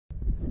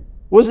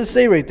What does it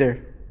say right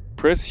there?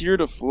 Press here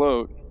to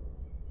float.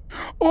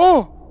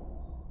 Oh!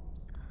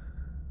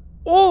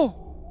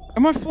 Oh!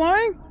 Am I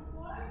flying?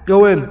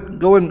 Go in.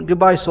 Go in.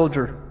 Goodbye,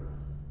 soldier.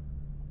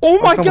 Oh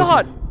my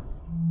god!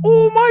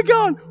 Oh my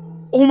god!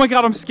 Oh my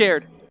god, I'm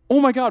scared. Oh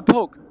my god,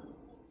 Poke.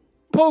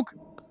 Poke!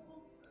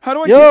 How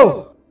do I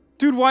Yo!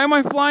 Dude, why am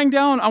I flying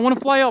down? I want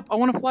to fly up. I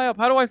want to fly up.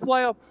 How do I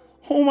fly up?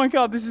 Oh my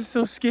god, this is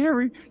so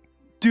scary.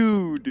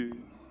 Dude.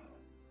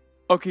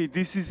 Okay,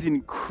 this is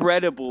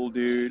incredible,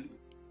 dude.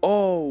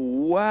 Oh,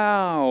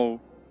 wow.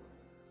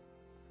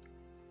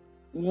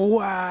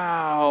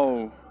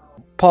 Wow.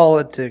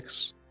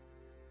 Politics.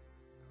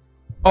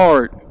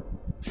 Art.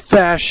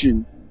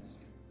 Fashion.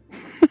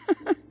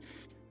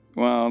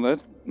 Wow,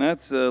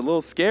 that's a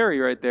little scary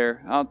right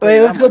there.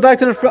 Wait, let's go back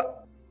to the front.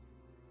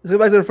 Let's go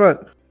back to the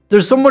front.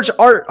 There's so much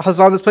art,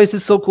 Hassan. This place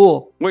is so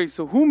cool. Wait,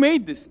 so who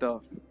made this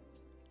stuff?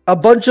 A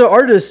bunch of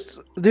artists.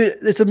 Dude,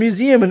 it's a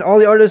museum and all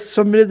the artists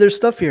submitted their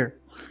stuff here.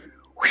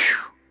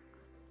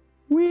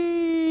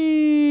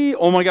 Whee!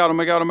 Oh my god, oh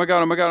my god, oh my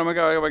god, oh my god, oh my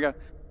god, oh my god.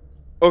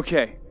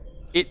 Okay.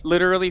 It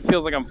literally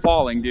feels like I'm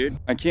falling, dude.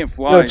 I can't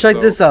fly. Yo, check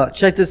this out.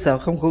 Check this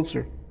out. Come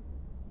closer.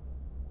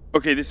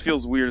 Okay, this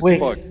feels weird Wait. as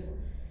fuck.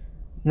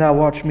 Now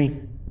watch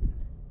me.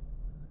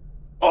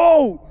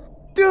 Oh!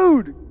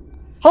 Dude!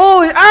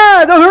 Holy,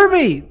 don't hurt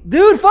me!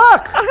 Dude,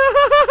 fuck!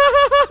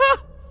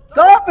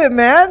 Stop it,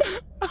 man!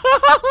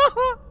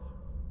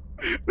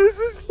 This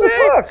is sick!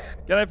 Fuck?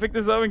 Can I pick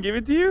this up and give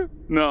it to you?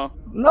 No.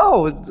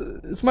 No,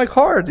 it's my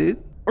car,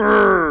 dude.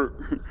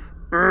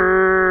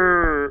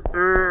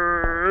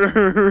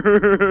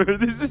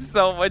 This is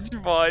so much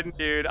fun,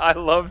 dude. I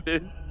love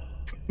this.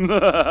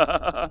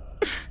 How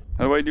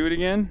do I do it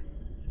again?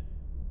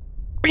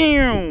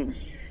 Bam!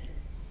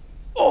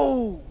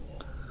 Oh!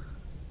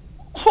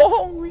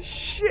 Holy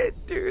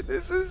shit, dude.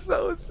 This is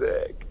so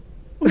sick.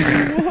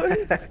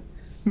 What?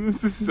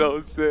 This is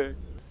so sick.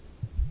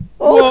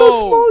 Oh, look how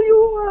small you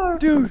are.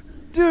 Dude,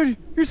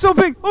 you're so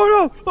big. Oh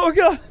no! Oh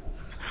god!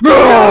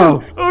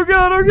 Bro! Oh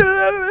god, oh get it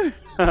out of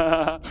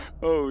there!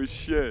 Oh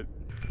shit.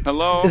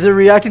 Hello? Is it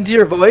reacting to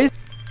your voice?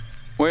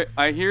 Wait,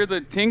 I hear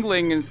the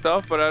tingling and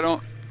stuff, but I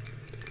don't...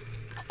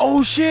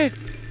 Oh shit!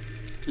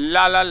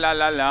 La la la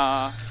la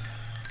la.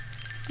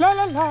 La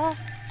la la.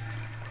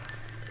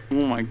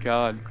 Oh my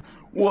god.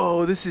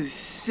 Whoa, this is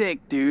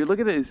sick, dude.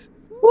 Look at this.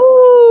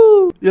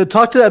 Woo! Yo,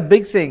 talk to that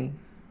big thing.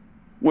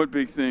 What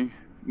big thing?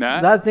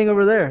 That thing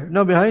over there.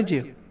 No, behind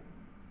you.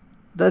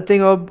 That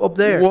thing up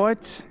there.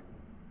 What?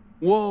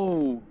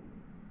 Whoa.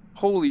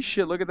 Holy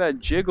shit, look at that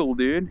jiggle,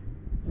 dude.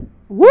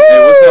 Woo!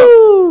 Hey, what's up?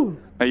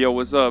 Hey, yo,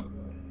 what's up?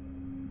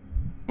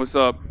 What's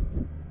up?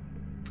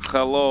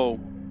 Hello.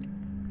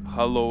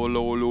 Hello,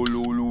 hello, hello,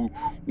 hello,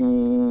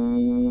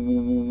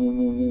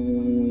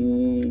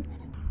 hello.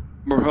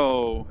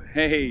 Bro,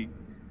 hey.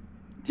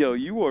 Yo,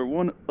 you are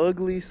one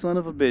ugly son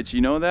of a bitch.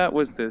 You know that?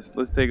 What's this?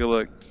 Let's take a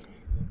look.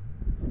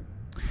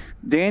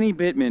 Danny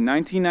Bittman,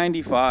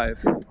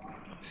 1995.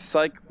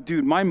 Psych.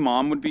 Dude, my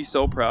mom would be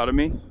so proud of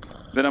me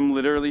that I'm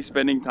literally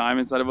spending time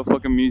inside of a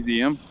fucking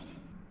museum.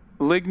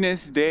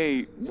 Lignus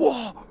Day.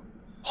 Whoa.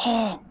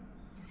 Oh.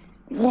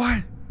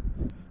 What?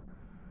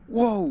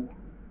 Whoa.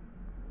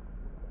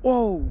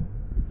 Whoa.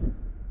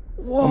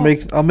 Whoa.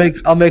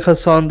 I'll make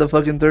Hassan the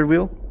fucking third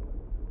wheel.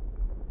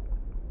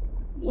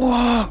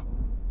 Whoa.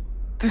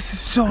 This is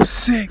so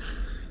sick.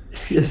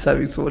 He's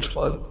having so much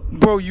fun.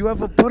 Bro, you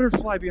have a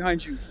butterfly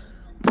behind you.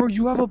 Bro,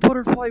 you have a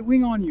butterfly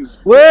wing on you.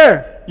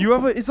 Where? You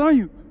have it's on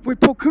you. Wait,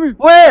 Paul, come here.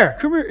 Where?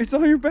 Come here. It's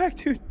on your back,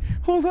 dude.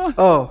 Hold on.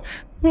 Oh.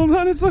 Hold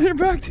on, it's on your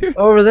back, dude.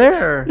 Over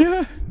there.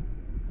 Yeah.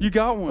 You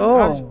got one.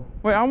 Oh.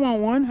 Wait, I want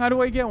one. How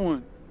do I get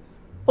one?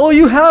 Oh,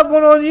 you have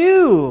one on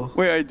you.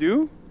 Wait, I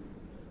do?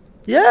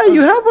 Yeah,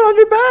 you have one on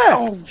your back.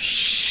 Oh,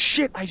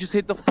 shit. I just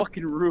hit the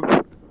fucking roof.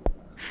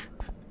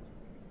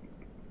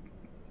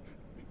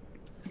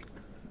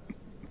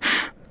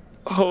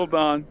 Hold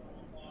on.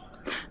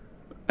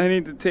 I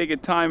need to take a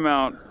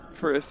timeout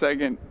for a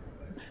second.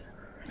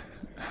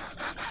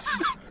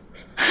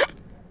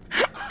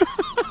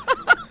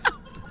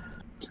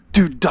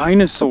 Dude,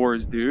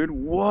 dinosaurs, dude.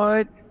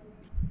 What?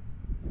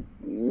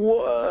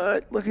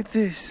 What? Look at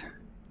this.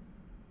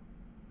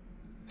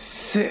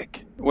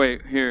 Sick.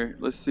 Wait, here.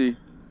 Let's see.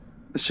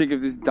 Let's check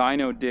if this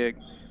dino dick.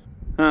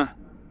 Huh.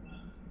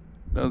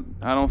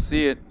 I don't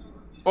see it.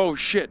 Oh,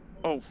 shit.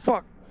 Oh,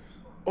 fuck.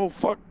 Oh,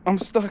 fuck. I'm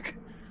stuck.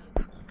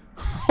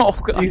 Oh,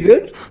 God. You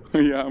good?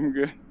 Yeah, I'm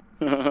good.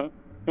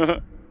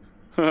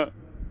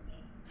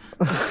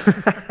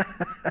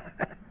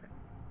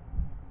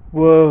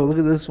 Whoa, look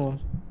at this one.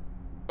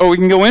 Oh, we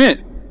can go in it.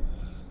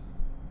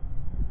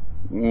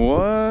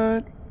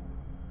 What?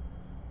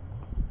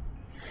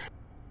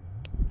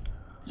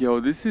 Yo,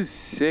 this is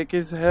sick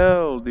as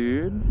hell,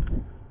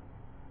 dude.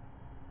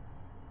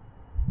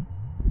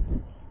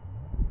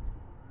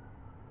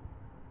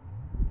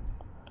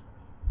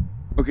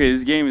 Okay,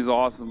 this game is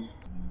awesome.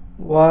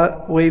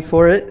 What? Wait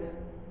for it.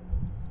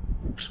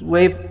 Just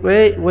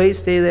wait,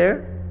 stay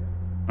there.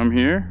 I'm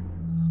here.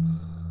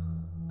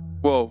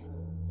 Whoa.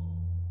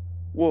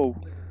 Whoa.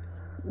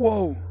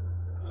 Whoa.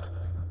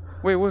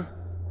 Wait, what?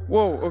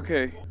 Whoa,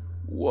 okay.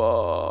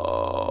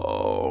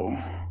 Whoa.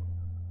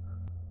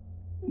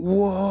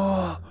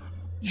 Whoa.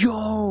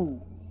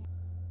 Yo.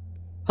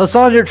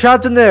 Hassan, you're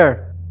trapped in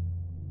there.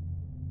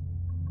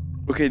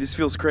 Okay, this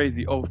feels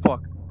crazy. Oh,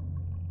 fuck.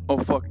 Oh,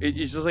 fuck.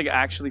 It's just like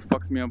actually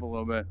fucks me up a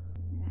little bit.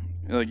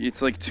 Like,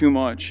 it's like too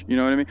much. You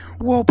know what I mean?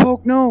 Whoa,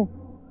 Poke, no.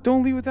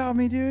 Don't leave without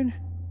me, dude.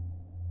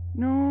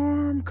 No,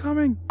 I'm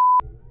coming.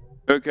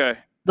 Okay.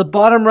 The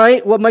bottom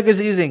right, what mic is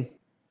he using?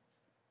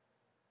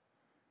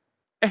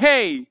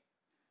 Hey.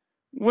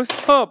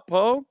 What's up,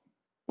 Poke?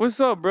 What's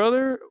up,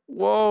 brother?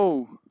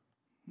 Whoa.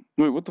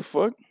 Wait, what the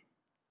fuck?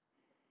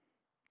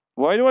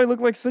 Why do I look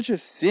like such a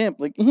simp?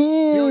 Like,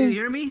 Yo, you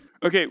hear me?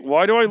 okay,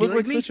 why do I look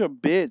like me? such a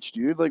bitch,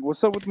 dude? Like,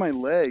 what's up with my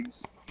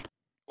legs?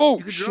 Oh,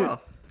 You could shit. draw.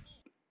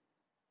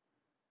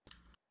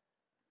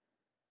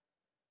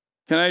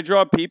 Can I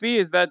draw pee-pee?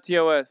 Is that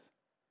TOS?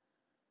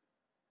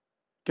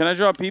 Can I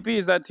draw pee-pee?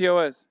 Is that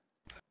TOS?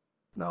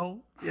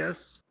 No.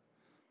 Yes.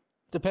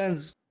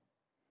 Depends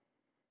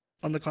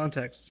on the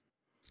context.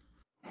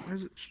 Why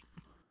is it?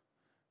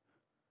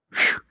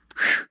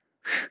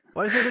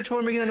 Why is the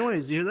controller making a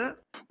noise? Do you hear that?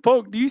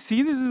 Poke, do you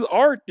see this? This is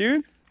art,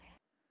 dude.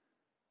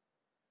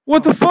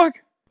 What the fuck?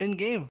 In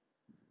game.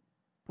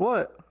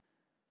 What?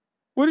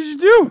 What did you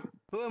do?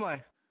 Who am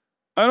I?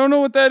 I don't know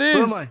what that is.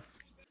 Who am I?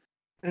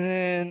 And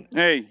then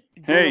Hey,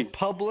 go hey. to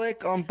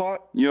public on bot.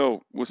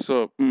 Yo, what's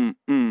up? Bro,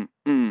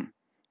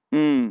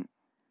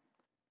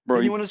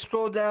 You want to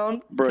scroll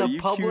down bro, to you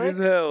public? cute as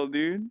hell,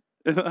 dude.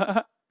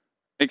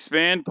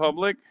 Expand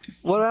public.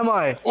 What am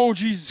I? Oh,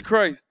 Jesus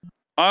Christ.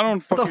 I don't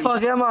What fucking... the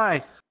fuck am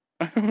I?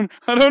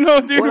 I don't know,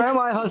 dude. What am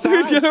I, Hassan?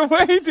 Dude, get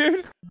away,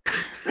 dude.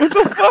 What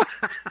the fuck?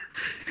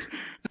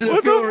 Does it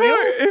What feel the real?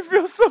 fuck? It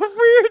feels so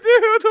weird,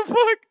 dude. What the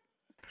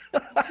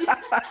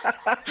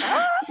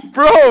fuck?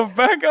 Bro,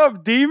 back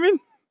up, demon.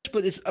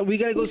 But it's, we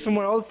gotta go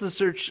somewhere else to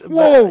search.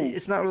 Whoa. But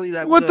it's not really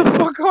that What good. the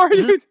fuck are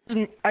you?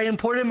 I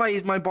imported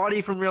my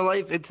body from real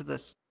life into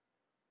this.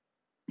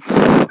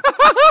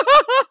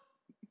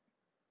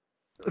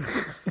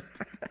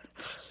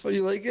 Oh,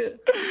 you like it?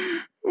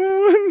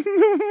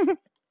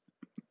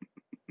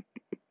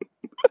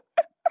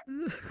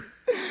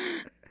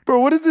 Bro,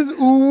 what is this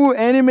ooh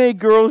anime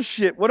girl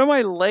shit? What are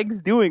my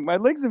legs doing? My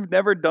legs have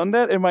never done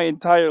that in my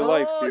entire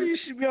life, Oh, dude. you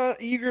should be on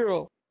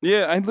e-girl.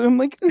 Yeah, I'm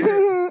like,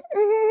 Here.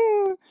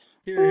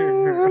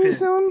 I'm Okay.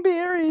 so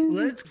embarrassed.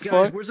 Let's, guys.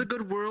 Fuck. Where's a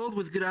good world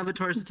with good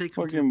avatars to take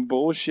them to? Fucking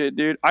bullshit,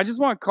 dude. I just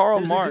want Karl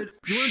There's a Marx.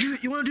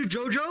 good- You wanna do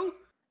JoJo?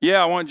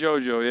 Yeah, I want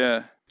JoJo,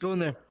 yeah. Go in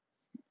there.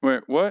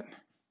 Wait, what?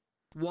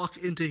 Walk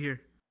into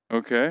here.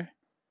 Okay.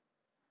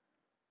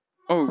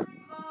 Oh.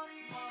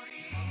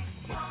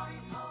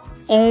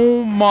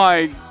 Oh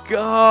my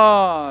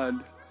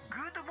god.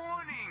 Good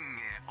morning.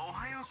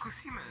 Ohayo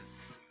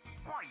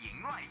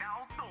gozaimasu.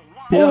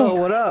 Yo,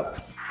 what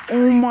up?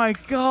 Oh my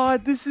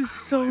god, this is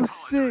so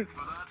sick.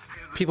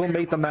 People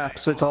make the map,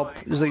 so it's all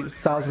there's like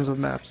thousands of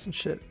maps and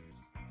shit.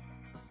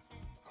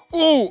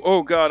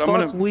 Oh god, I'm Fuck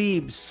gonna...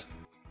 weebs.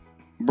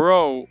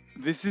 Bro,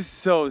 this is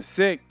so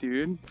sick,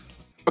 dude.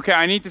 Okay,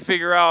 I need to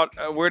figure out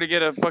where to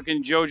get a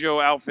fucking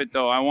JoJo outfit,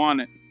 though. I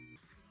want it.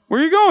 Where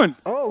are you going?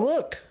 Oh,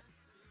 look.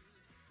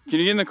 Can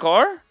you get in the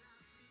car?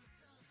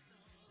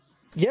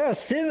 Yeah,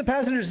 sit in the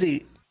passenger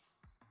seat.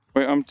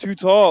 Wait, I'm too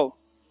tall.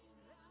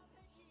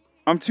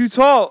 I'm too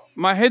tall.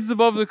 My head's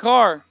above the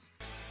car.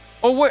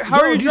 Oh, wait, how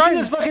Yo, are you do driving?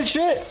 You see this fucking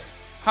shit?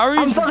 How are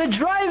you? I'm fucking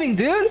driving,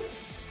 dude.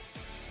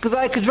 Cause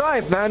I could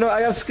drive, man. I know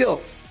I have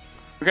skill.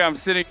 Okay, I'm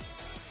sitting.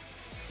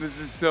 This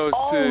is so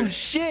Oh sick.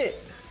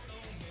 shit.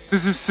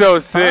 This is so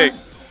sick.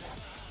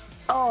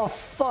 Oh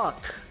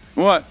fuck.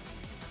 What?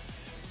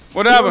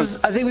 What happened?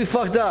 I think we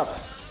fucked up.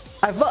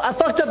 I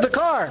fucked up the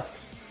car.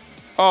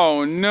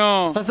 Oh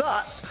no. I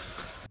thought.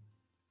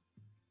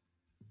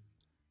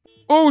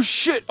 Oh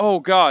shit. Oh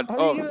god. How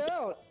do you get it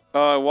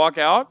out? Walk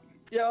out?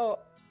 Yo.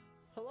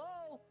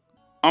 Hello.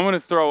 I'm gonna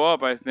throw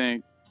up, I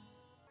think.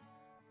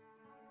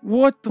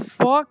 What the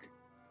fuck?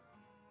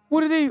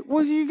 What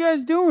are you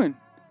guys doing?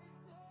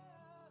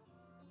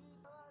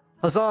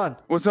 Hassan.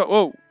 What's up?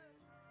 Whoa.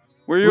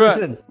 Where you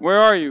Listen. at? Where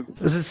are you?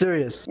 This is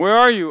serious. Where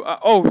are you?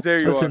 Oh, there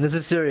you Listen, are. this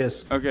is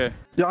serious. Okay.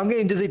 Yo, I'm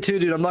getting dizzy too,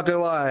 dude. I'm not gonna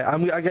lie.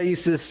 I got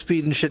used to this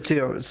speed and shit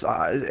too.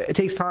 It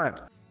takes time.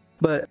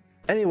 But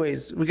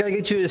anyways, we gotta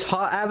get you this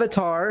hot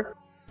avatar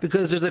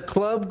because there's a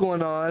club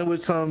going on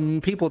with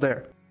some people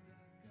there.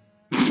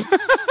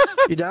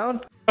 You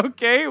down?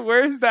 Okay,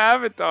 where's the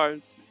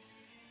avatars?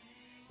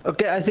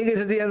 Okay, I think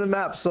it's at the end of the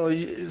map. So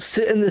you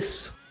sit in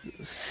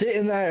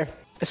there.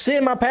 Sit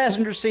in my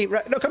passenger seat.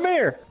 Right? No, come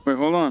here. Wait,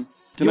 hold on.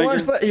 You want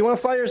to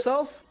fly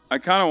yourself? I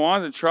kind of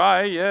wanted to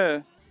try,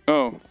 yeah.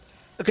 Oh.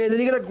 Okay, then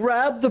you gotta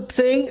grab the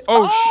thing.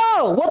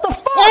 Oh, what the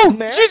fuck, Oh,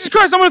 man? Jesus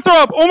Christ, I'm gonna throw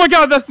up. Oh my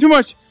god, that's too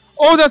much.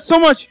 Oh, that's so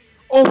much.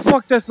 Oh,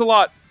 fuck, that's a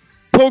lot.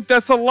 Poke,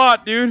 that's a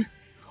lot, dude.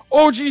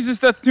 Oh, Jesus,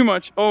 that's too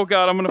much. Oh,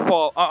 God, I'm gonna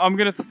fall. I'm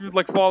gonna,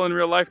 like, fall in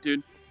real life,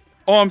 dude.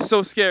 Oh, I'm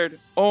so scared.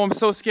 Oh, I'm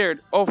so scared.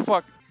 Oh,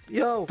 fuck.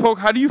 Yo. Poke,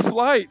 how do you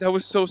fly? That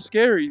was so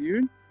scary,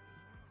 dude.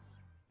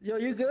 Yo,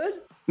 you good?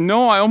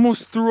 No, I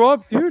almost threw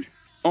up, dude.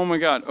 Oh my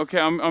god. Okay,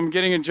 I'm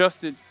getting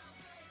adjusted.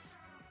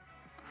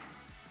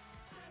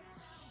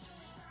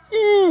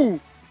 Ooh!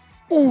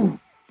 Ooh!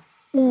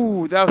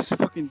 Ooh, that was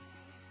fucking...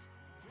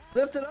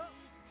 Lift it up.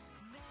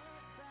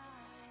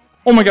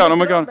 Oh my god, oh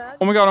my god.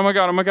 Oh my god, oh my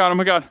god, oh my god, oh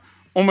my god.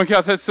 Oh my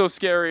god, that's so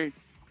scary.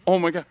 Oh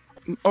my god.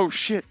 Oh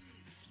shit.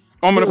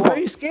 Oh, I'm gonna fall. Why are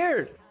you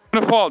scared? I'm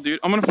gonna fall, dude.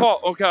 I'm gonna fall.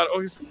 Oh god.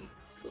 Oh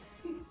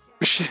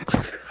shit.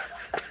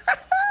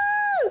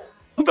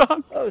 Hold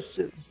on. Oh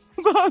shit.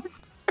 Hold on.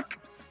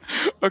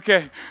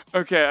 Okay.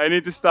 Okay, I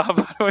need to stop.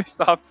 How do I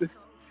stop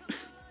this?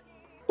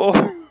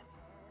 Oh.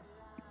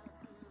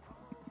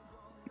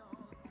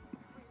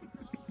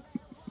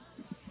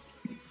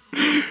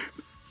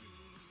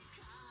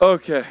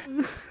 Okay.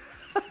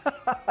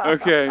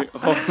 Okay,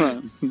 hold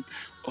on.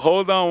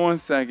 Hold on 1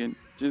 second.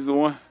 Just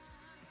one.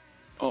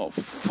 Oh,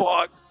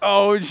 fuck.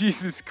 Oh,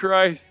 Jesus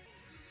Christ.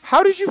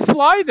 How did you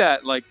fly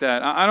that like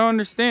that? I don't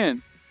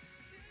understand.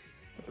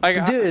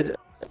 Like, Dude,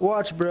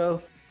 watch,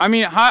 bro. I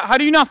mean, how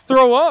do you not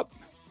throw up?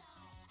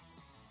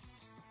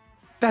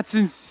 That's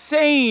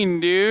insane,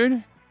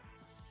 dude.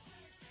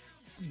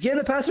 Get in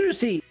the passenger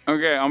seat.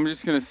 Okay, I'm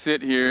just gonna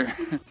sit here.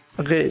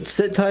 Okay,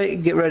 sit tight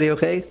and get ready,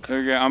 okay?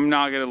 Okay, I'm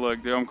not gonna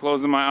look, dude. I'm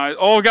closing my eyes.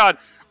 Oh, God.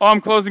 Oh,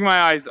 I'm closing my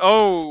eyes.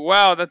 Oh,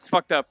 wow, that's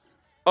fucked up.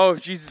 Oh,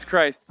 Jesus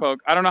Christ,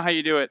 Poke. I don't know how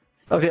you do it.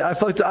 Okay, I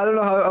fucked. I don't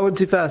know how I went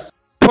too fast.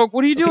 Poke,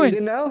 what are you Okay, doing? you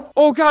good now?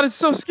 Oh, God, it's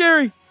so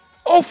scary.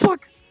 Oh,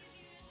 fuck.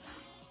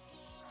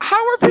 How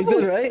are You people...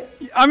 good, right?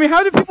 I mean,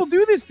 how do people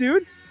do this,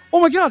 dude? Oh,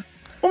 my God.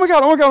 Oh, my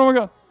God. Oh, my God. Oh, my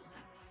God.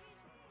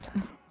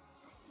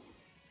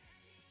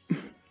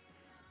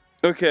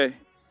 Okay.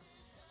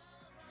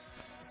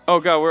 Oh,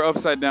 God, we're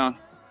upside down.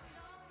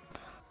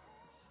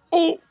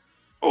 Oh.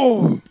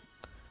 Oh.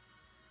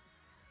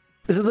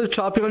 Does it look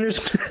choppy on your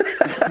screen?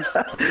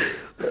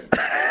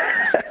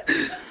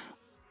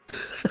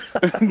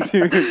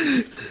 Dude.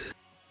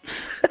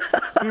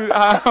 Dude,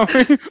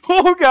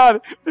 oh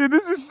god, dude,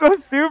 this is so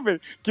stupid.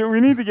 We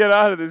need to get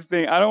out of this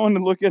thing. I don't want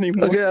to look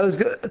anymore. Okay, let's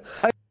go.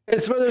 I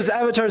swear there's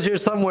avatars here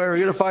somewhere. We're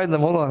gonna find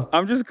them. Hold on.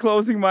 I'm just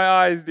closing my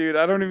eyes, dude.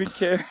 I don't even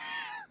care.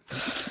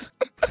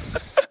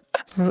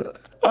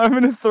 I'm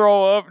gonna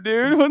throw up,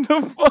 dude. What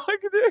the fuck,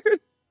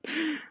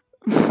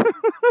 dude?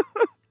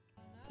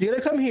 You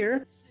gotta come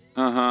here.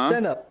 Uh-huh.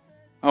 Stand up.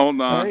 Hold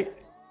on. All right.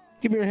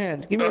 Give me your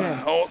hand. Give me your hand.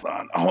 Hold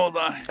on. Hold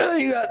on. Oh,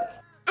 you got.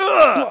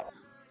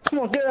 Come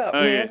on, get up.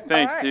 Okay, man.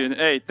 thanks, All right. dude.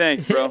 Hey,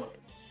 thanks, bro.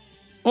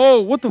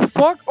 Oh, what the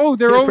fuck? Oh,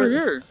 they're over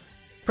here.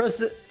 Press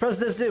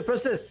this, dude.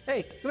 Press this.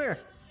 Hey, come here.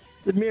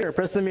 The mirror.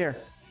 Press the mirror.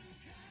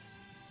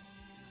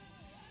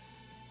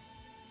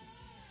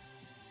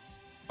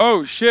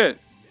 Oh shit.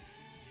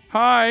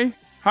 Hi.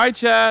 Hi,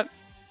 chat.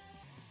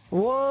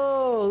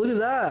 Whoa, look at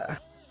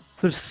that.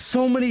 There's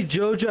so many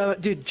JoJo.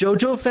 Dude,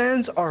 JoJo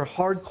fans are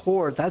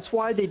hardcore. That's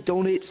why they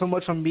donate so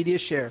much on Media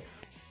Share.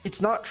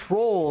 It's not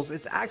trolls.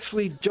 It's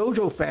actually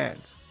JoJo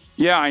fans.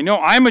 Yeah, I know.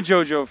 I'm a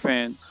JoJo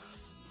fan.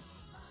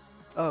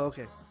 Oh,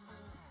 okay.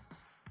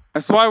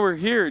 That's why we're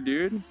here,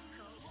 dude.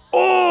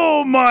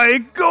 Oh my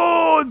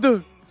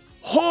god!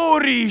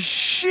 Holy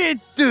shit!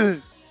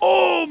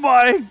 Oh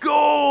my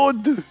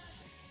god!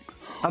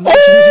 I'm gonna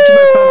introduce you to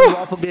my friend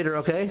Waffle Gator,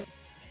 okay?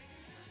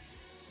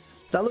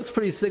 That looks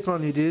pretty sick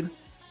on you, dude.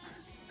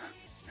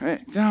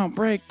 Break down,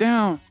 break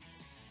down.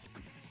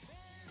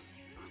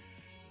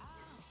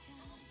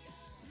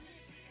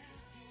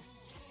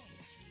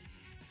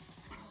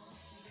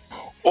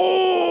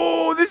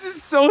 Oh, this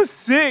is so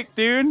sick,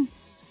 dude.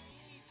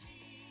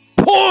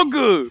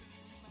 Pog!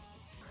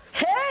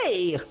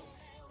 Hey!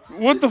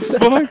 What the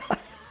fuck?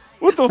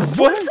 What the fuck?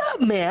 What's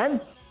up,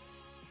 man?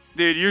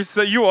 Dude,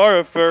 you are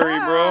a furry,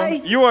 Hi. bro.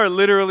 You are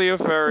literally a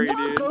furry,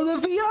 dude.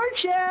 Welcome to VR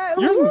chat.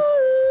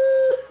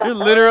 You're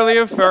literally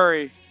a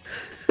furry.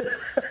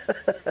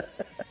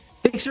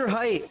 Fix your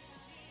height.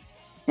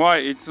 Why?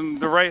 It's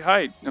the right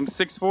height. I'm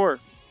 6'4".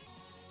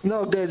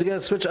 No, dude, you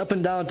gotta switch up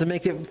and down to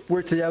make it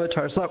work to the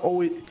avatar. It's not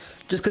always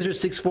just because you're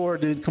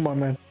 6'4", dude. Come on,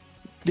 man.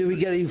 Dude, we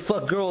get it. You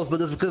fuck girls, but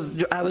that's because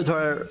your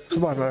avatar.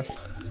 Come on, man.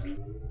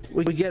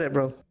 We get it,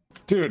 bro.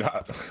 Dude,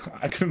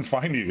 I couldn't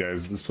find you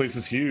guys. This place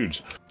is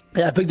huge.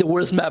 Yeah, I picked the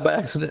worst map by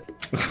accident.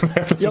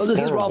 Yo,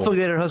 this is Raffle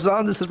Gator.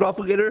 Hassan, this is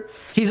Raffle Gator.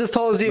 He's as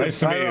tall as you. Nice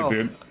to meet you,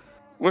 dude.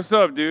 What's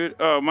up, dude?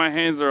 Oh, my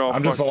hands are all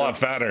I'm just a fucked lot up.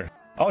 fatter.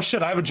 Oh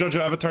shit, I have a JoJo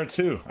avatar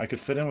too. I could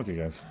fit in with you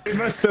guys. You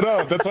messed it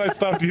up. That's why I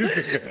stopped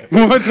using it.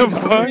 What the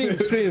fuck?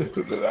 Scream.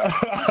 What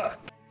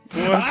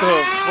the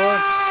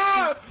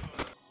fuck?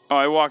 Oh,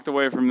 I walked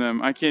away from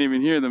them. I can't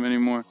even hear them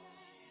anymore.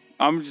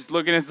 I'm just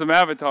looking at some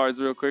avatars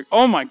real quick.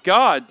 Oh my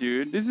god,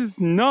 dude. This is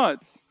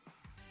nuts.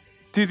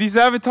 Dude, these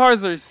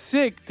avatars are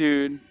sick,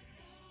 dude.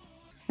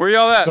 Where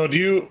y'all at? So do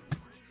you...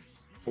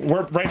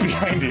 We're right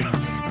behind you.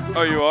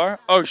 Oh, you are?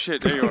 Oh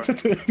shit, there you are.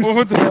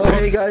 What the Oh, fuck?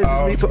 hey guys.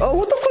 Oh,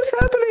 what the fuck's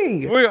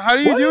happening? Wait, how are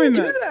you doing Why did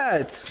you that? do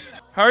that?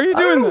 How are you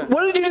doing that?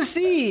 What did you just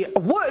see?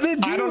 What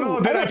did you? I don't know.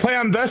 Did I play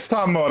on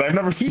desktop mode? I've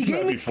never He seen gave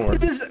that me before.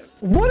 this.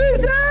 What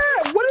is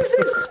that? What is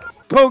this?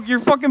 Poke, your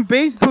fucking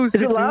bass boosted.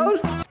 Is it dude.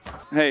 loud?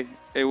 Hey,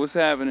 what's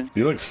happening?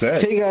 You look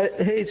sick. Hey guys.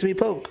 Hey, it's me,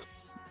 Poke.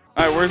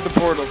 Alright, where's the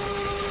portal?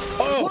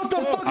 Oh,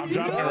 I'm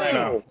dropping it right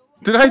now.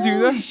 Did I do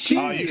that?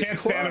 You can't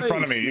stand in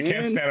front of me. You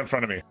can't stand in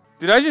front of me.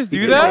 Did I just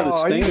do that? Oh,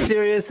 are you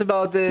serious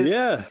about this?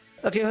 Yeah.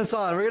 Okay,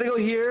 Hassan, we're gonna go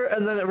here,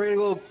 and then we're gonna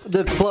go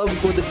the club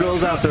with the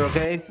girls after,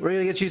 okay? We're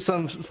gonna get you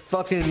some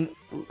fucking...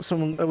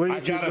 I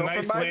got a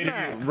nice lady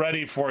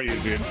ready for you,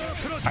 dude.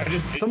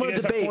 Someone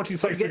to debate.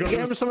 Get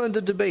him someone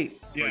to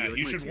debate. Yeah,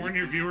 you should warn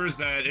your viewers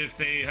that if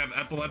they have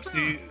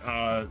epilepsy,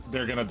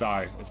 they're gonna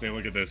die if they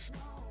look at this.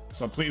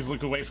 So please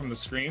look away from the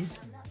screens.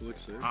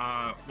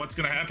 What's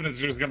gonna happen is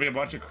there's gonna be a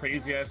bunch of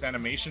crazy ass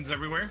animations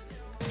everywhere.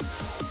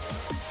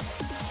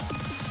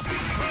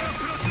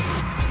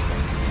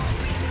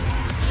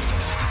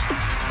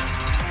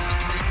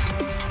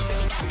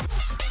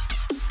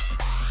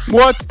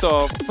 What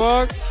the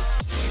fuck?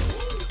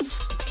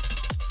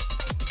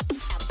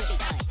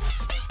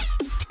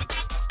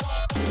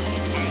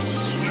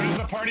 There's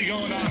a party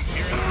going on. Your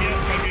FPS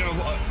might be a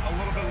little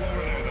bit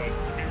lower there, though,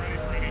 so be ready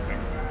for anything.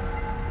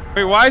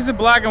 Wait, why is it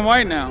black and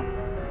white now?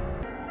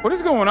 What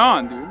is going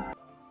on, dude?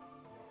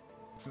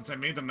 Since I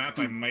made the map,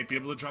 I might be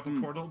able to drop a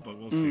portal, but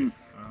we'll see.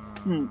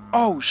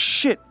 Oh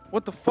shit!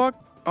 What the fuck?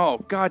 Oh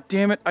god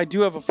damn it! I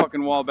do have a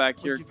fucking wall back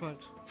here.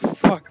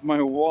 Fuck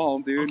my wall,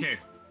 dude. Okay.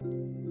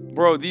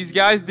 Bro, these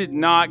guys did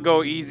not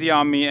go easy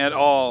on me at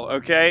all,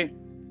 okay?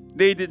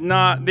 They did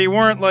not. They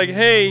weren't like,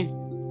 hey,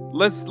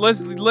 let's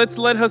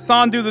let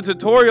Hassan do the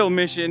tutorial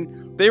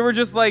mission. They were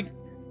just like,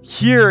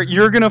 here,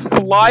 you're gonna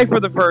fly for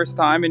the first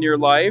time in your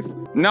life.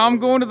 Now I'm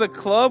going to the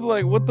club.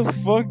 Like, what the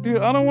fuck,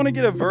 dude? I don't want to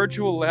get a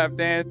virtual lap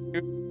dance,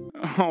 dude.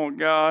 Oh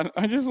god,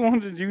 I just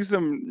wanted to do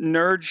some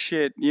nerd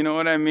shit. You know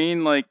what I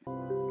mean? Like,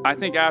 I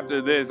think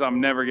after this, I'm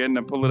never getting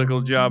a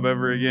political job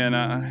ever again.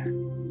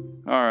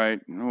 Alright,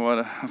 what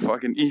a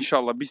fucking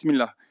inshallah,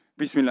 bismillah,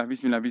 bismillah,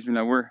 bismillah,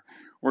 bismillah,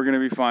 we're gonna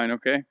be fine,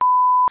 okay?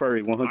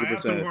 Furry, 100%. I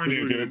have to warn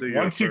you, dude.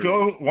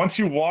 Once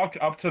you walk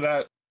up to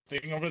that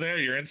thing over there,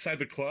 you're inside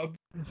the club,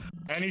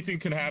 anything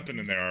can happen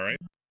in there, alright?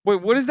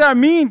 Wait, what does that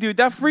mean, dude?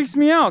 That freaks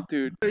me out,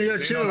 dude. Yo,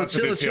 chill.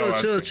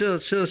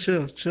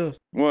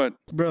 What?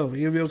 Bro,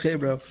 you'll be okay,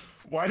 bro.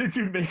 Why did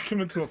you make him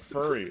into a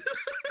furry?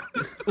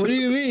 What do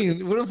you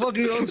mean? What the fuck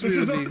are you else This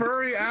is a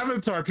furry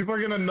avatar. People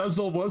are gonna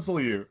nuzzle-wuzzle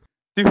you.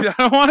 Dude, I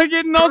don't want to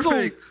get nuzzled.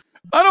 Perfect.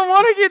 I don't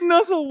want to get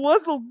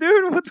nuzzle-wuzzled,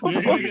 dude. What the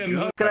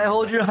fuck? Can I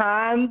hold your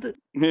hand?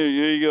 Here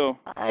you go.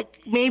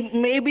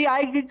 Maybe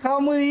I could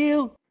come with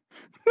you.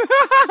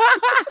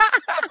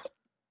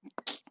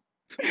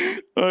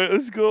 Alright,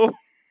 let's go.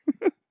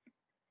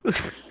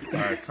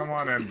 Alright, come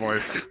on in,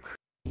 boys.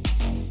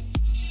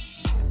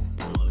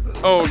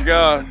 Oh,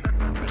 God.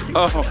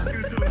 Oh.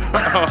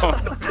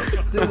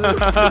 We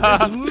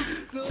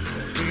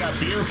got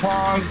beer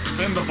pong,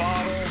 spin the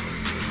bottle.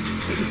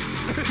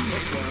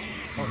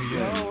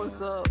 Yo,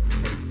 what's up?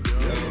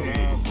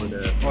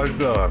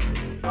 What's up?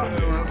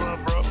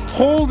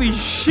 Holy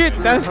shit,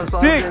 that's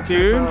sick,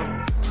 dude.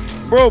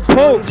 Bro,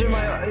 Pope. These are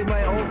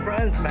my old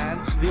friends, man.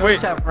 Wait,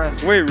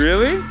 friends. wait,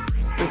 really?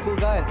 They're cool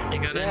guys.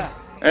 Yeah.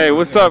 Hey,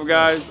 what's up,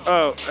 guys?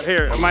 Oh,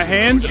 here, my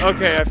hand?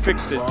 Okay, I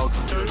fixed it.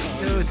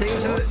 Dude,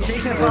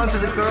 take us on to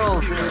the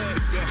girls, dude.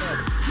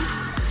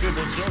 Dude,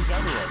 there's jokes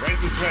everywhere. Right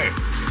this way.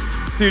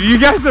 Dude, you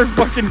guys are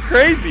fucking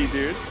crazy,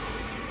 dude.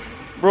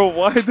 Bro,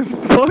 why the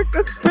fuck?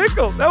 That's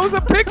pickle. That was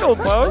a pickle,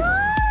 bro.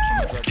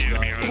 Excuse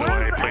me, out of the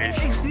way,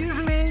 please. Excuse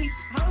me.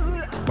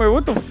 Wait,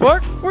 what the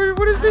fuck?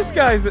 What is this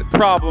guy's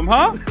problem,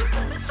 huh?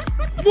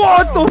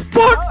 What the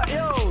fuck?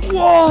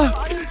 What?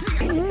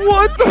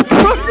 What the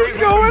fuck is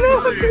going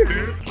on?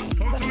 Dude,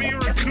 Pope told me you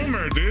were a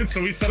coomer, dude,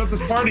 so we set up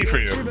this party for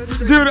you.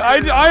 Dude,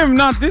 I am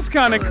not this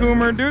kind of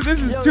coomer, dude.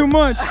 This is too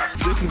much.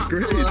 This is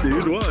great,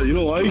 dude. What? You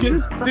don't like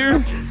it?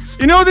 Dude,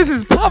 you know this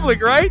is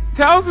public, right?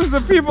 Thousands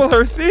of people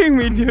are seeing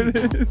me do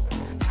this.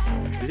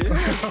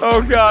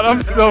 Oh god,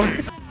 I'm so...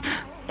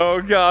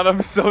 Oh god,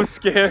 I'm so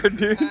scared,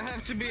 dude. I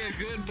have to be a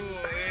good boy.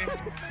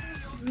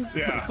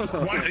 Yeah.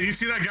 What, you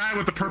see that guy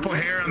with the purple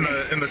hair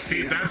in the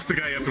seat? That's the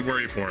guy you have to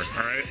worry for,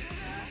 alright?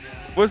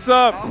 What's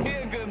up? I'll be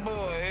a good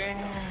boy.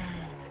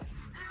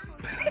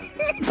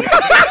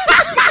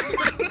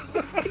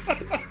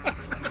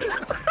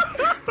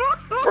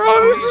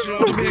 Bro, this is...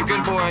 To be a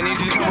good boy, I need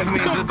you to come with me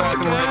to the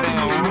bathroom right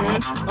now.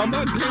 I'm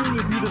not going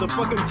with you to the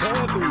fucking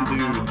bathroom,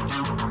 dude.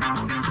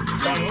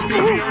 Son, look at the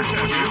VR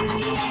chat,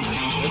 dude.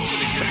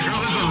 That girl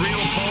has a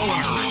real pole in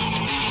her room.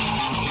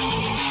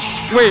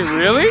 Wait,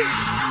 really?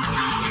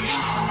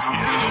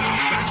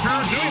 That's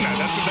her doing that.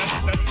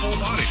 That's full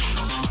body.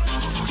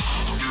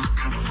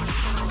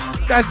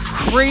 That's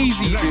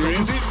crazy, Is that dude.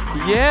 crazy?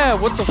 Yeah,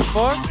 what the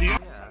fuck? Yeah.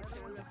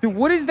 Dude,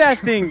 what is that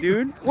thing,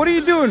 dude? What are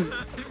you doing?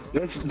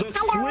 That's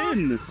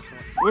Flynn.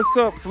 What's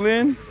up,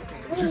 Flynn?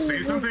 Did you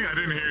say something? I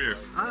didn't hear you.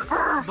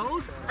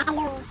 Both?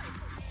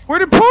 Where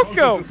did Poke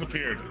go?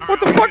 Disappeared. What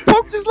the fuck?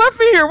 Poke just left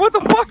me here. What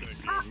the fuck?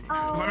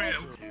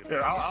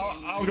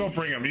 I'll go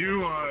bring him.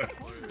 You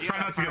try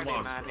not to get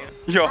lost.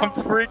 Yo, I'm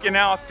freaking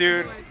out,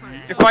 dude.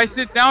 If I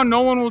sit down,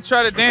 no one will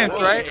try to dance,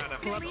 right?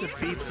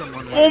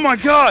 Oh my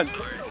god!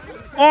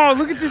 Oh,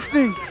 look at this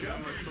thing!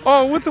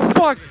 Oh, what the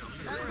fuck?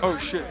 Oh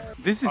shit.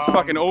 This is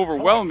fucking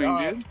overwhelming,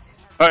 dude.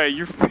 Alright,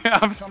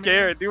 I'm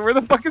scared, dude. Where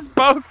the fuck is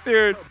Poke,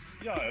 dude?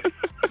 Yeah, you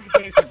can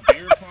play some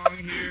beer pong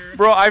here.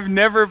 Bro, I've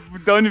never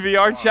done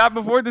VR chat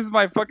before. This is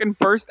my fucking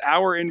first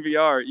hour in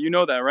VR. You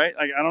know that, right?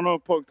 Like, I don't know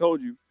if Poke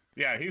told you.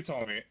 Yeah, he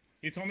told me.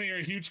 He told me you're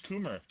a huge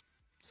Coomer.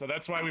 So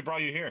that's why we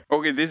brought you here.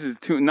 Okay, this is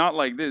not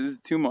like this. This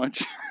is too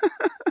much.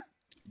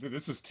 Dude,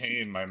 this is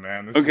tame, my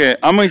man. This Okay, is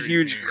I'm a very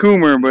huge tame.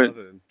 Coomer, but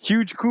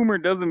huge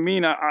Coomer doesn't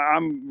mean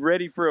I'm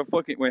ready for a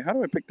fucking... Wait, how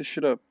do I pick this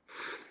shit up?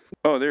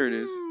 Oh, there it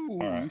is.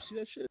 Alright. You see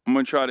that shit? I'm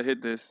gonna try to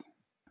hit this.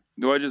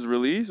 Do I just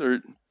release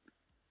or...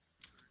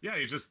 Yeah,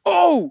 you just...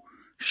 Oh!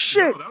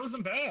 Shit! No, that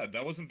wasn't bad.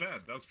 That wasn't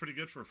bad. That was pretty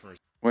good for a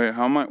first. Wait,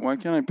 how am I... Why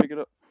can't I pick it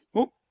up?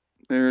 Oh!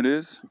 There it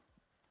is.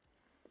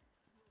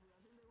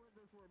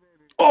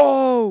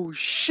 Oh!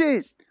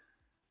 Shit!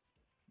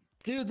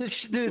 Dude,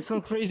 dude,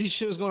 some crazy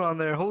shit was going on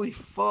there. Holy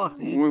fuck,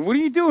 dude. What are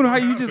you doing? How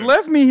you just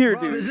left me here,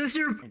 Rob, dude? is this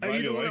your... Are glad you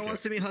the you one that like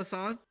wants to meet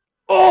Hassan?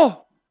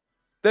 Oh!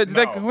 Did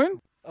that No. go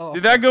in? Oh.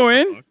 Did that go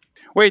in?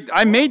 Wait,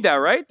 I made that,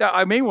 right?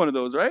 I made one of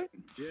those, right?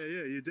 Yeah,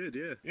 you did,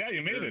 yeah. Yeah,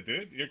 you made it,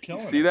 dude. You're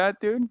killing See it. that,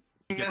 dude?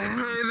 Hey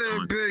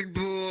there, big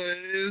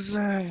boys.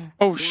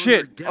 Oh,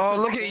 shit. Oh,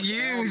 look at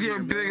you with your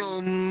big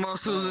old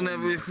muscles and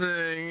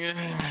everything.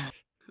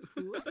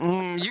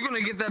 You're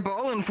gonna get that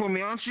ball in for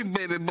me, aren't you,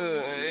 baby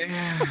boy?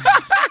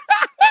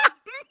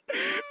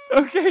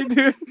 Okay,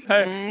 dude.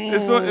 Hey,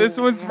 this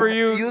one's for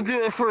you. You'll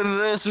do it for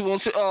this one.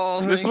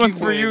 Oh, This thank one's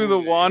you, for you, baby. the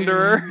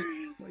Wanderer.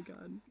 Oh my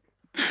god.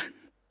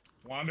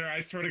 Wander, I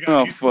swear to God,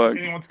 Oh, if you suck fuck.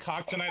 anyone's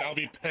cock tonight, I'll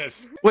be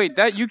pissed. Wait,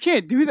 you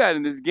can't do that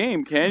in this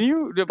game, can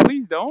you?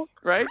 Please don't,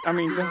 right? I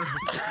mean, What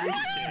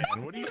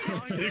are you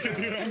talking You can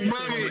do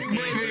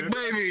that.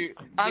 Baby,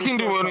 I can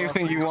do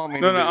anything you want me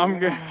to no, do. I'm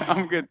good.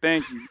 I'm good.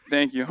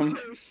 Thank you.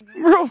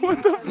 Bro,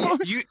 what the fuck?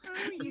 You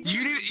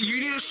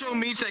need to show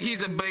Meech that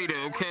he's a beta,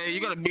 okay?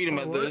 You gotta beat him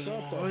at this.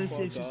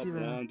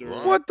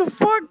 What the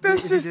fuck?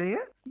 That's Is he just... doing it?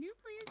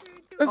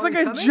 That's Oh, like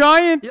he's a coming?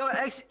 giant... Yo,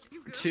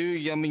 Two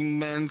yummy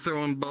men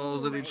throwing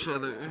balls at each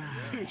other.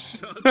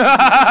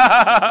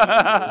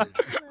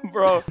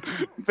 Bro,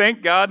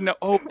 thank God. No.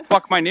 Oh,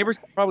 fuck. My neighbors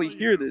can probably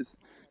hear this.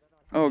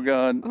 Oh,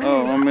 God.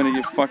 Oh, I'm gonna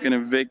get fucking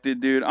evicted,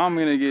 dude. I'm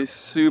gonna get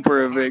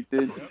super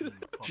evicted.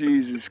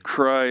 Jesus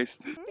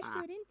Christ.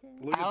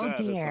 Look at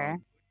that.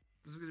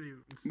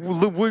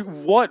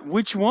 What?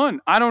 Which one?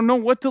 I don't know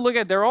what to look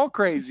at. They're all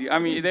crazy. I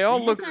mean, they all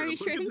look... Look at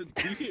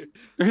the deer.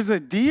 There's a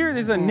deer?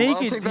 There's a I'll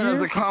naked take that as a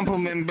deer?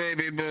 compliment,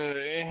 baby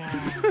boy.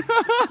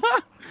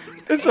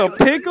 There's a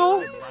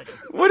pickle?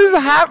 What is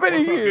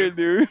happening here,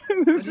 dude?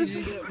 This is...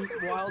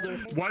 Wilder.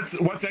 What's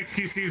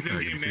XQC's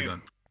in-game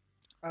name?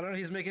 I don't know.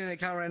 He's making an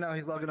account right now.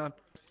 He's logging on.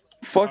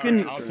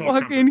 Fucking, Alright, I'll tell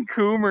fucking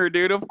Coomer,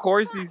 dude. Of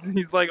course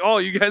he's like, oh,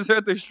 you guys are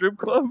at the strip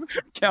club?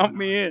 Count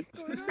me in.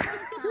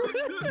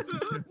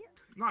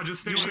 No,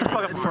 just stay with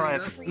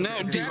it. No,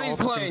 Daddy's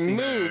playing.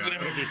 Move.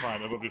 It'll be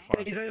fine. It'll be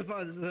fine. He's having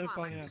fun. This is having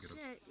fun. Yeah.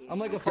 I'm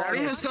like a Daddy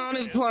father. Hassan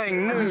is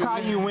playing. Move. How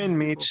you win,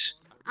 Meech?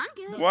 I'm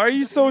good. Why are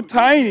you so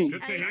tiny?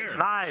 Good to hear.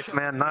 Nice,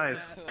 man, nice.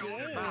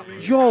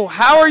 Yo,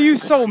 how are you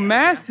so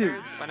massive?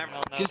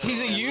 Cause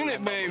he's a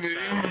unit, baby.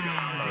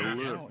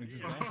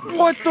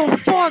 What the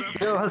fuck?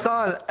 Yo,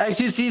 Hassan,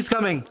 XQC's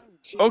coming.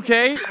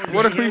 Okay,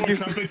 what are we doing?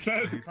 Something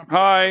said.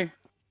 Hi,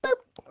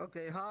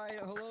 Okay, hi,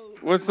 hello.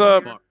 what's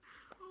up?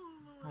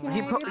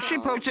 She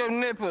poked your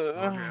nipple.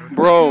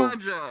 Bro.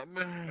 That's my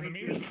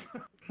job.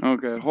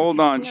 Okay, hold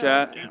on,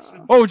 chat.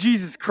 Oh,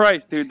 Jesus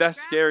Christ, dude,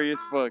 that's scary as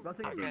fuck.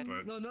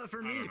 Nothing. No, not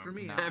for me. For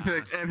me.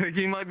 Epic,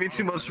 he might be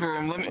too much for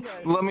him.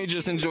 Let me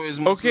just enjoy his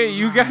muscles. Okay,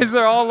 you guys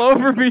are all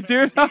over me,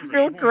 dude. I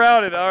feel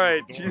crowded. All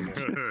right,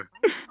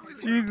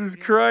 Jesus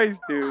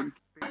Christ, dude.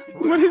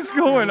 What is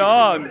going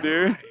on,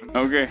 dude?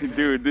 Okay,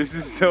 dude, this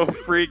is so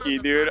freaky,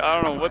 dude.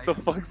 I don't know what the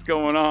fuck's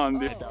going on,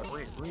 dude.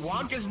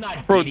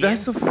 Bro,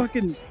 that's a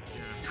fucking...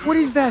 What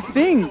is that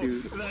thing,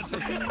 dude?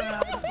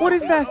 What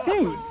is that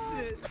thing?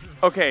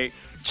 Okay,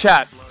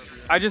 chat.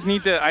 I just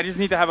need to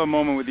have a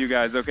moment with you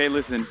guys, okay?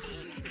 Listen.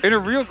 In a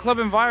real club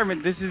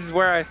environment, this is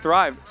where I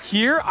thrive.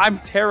 Here, I'm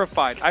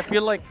terrified. I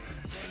feel like...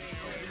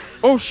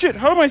 Oh shit,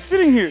 how am I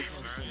sitting here?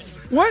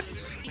 What?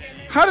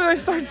 How did I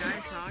start...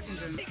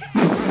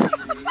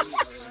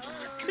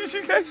 Did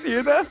you guys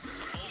hear that?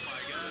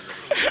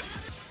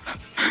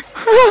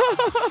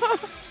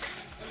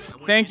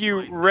 Thank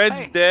you,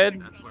 Red's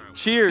dead.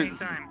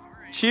 Cheers.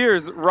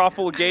 Cheers,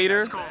 Raffle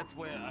Gator.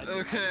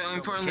 Okay,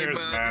 I'm finally Cheers,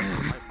 back.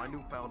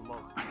 man.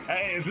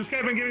 Hey, has this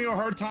guy been giving you a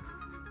hard time?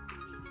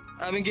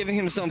 I've been giving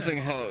him something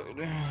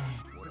hard.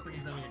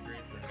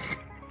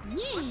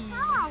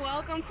 Ah,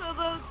 welcome to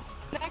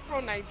the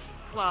Necro Nights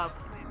Club.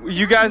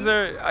 You guys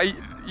are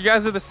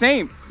the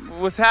same.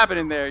 What's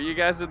happening there? You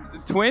guys are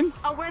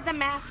twins? Oh, we're the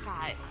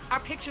mascot. Our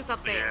picture's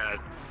up there. Yeah.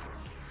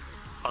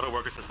 Other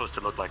workers are supposed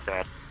to look like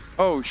that.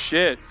 Oh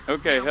shit.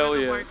 Okay, hell we're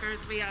the yeah.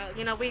 workers. We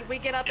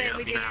get up and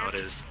we You know how it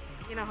dance. is.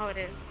 You know how it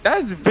is.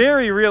 That's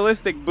very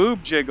realistic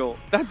boob jiggle.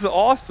 That's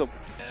awesome.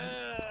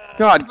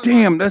 God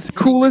damn, that's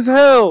cool as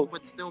hell.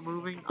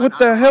 What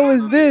the hell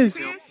is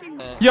this?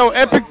 Yo,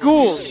 Epic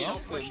Ghoul.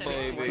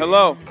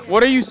 Hello.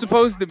 What are you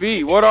supposed to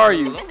be? What are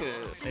you?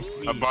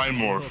 A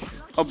biomorph.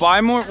 A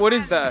buy more? What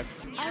is that?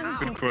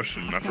 Good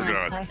question. I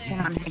forgot.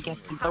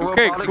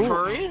 Okay, robotic cool.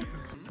 furry?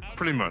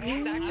 Pretty much.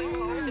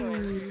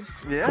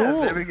 Yeah,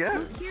 Cool. there we go.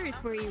 I'm curious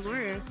where you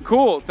were.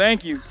 Cool,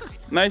 thank you.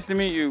 Nice to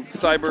meet you, furry?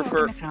 Cyber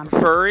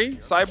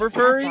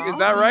furry? Is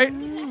that right?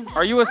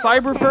 Are you a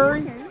cyber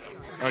furry?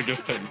 I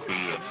guess technically,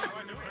 yeah.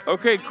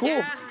 Okay,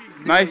 cool.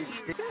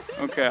 Nice.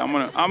 Okay,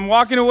 I'm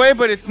walking away,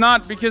 but it's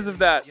not because of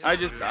that. I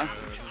just,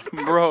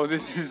 bro,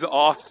 this is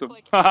awesome.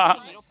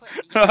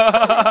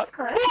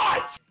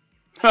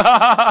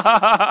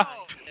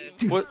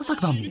 Dude, let's talk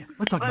about me.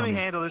 Let's talk about me.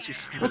 Handle this.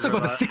 Let's talk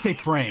about the 6'8"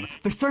 frame,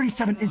 the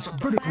 37-inch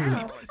vertical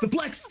leap, the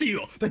black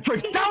steel that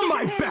drapes down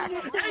my back,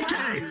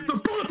 aka the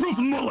bulletproof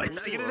mullet.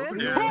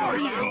 Who are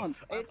you?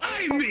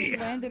 I'm me.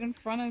 Landed in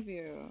front of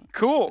you.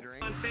 Cool.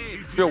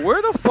 Yo,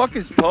 where the fuck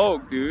is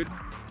Pogue, dude?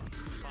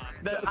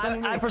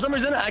 For some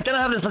reason, I kind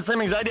of have the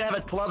same anxiety I have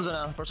at clubs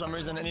now. For some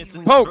reason, and it's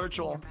in Pogue.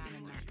 virtual.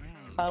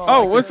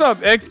 Oh, what's up,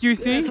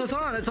 XQC? It's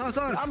on. It's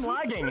on. I'm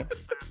lagging.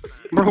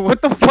 Bro,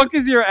 what the fuck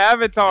is your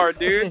avatar,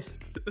 dude?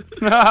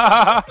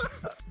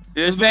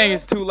 You're saying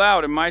it's too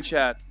loud in my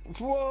chat.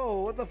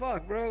 Whoa, what the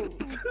fuck, bro?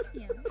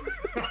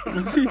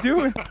 What's he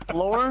doing?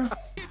 Lower?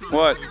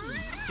 What?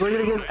 We're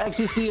gonna give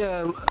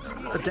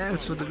XQC a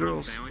dance with the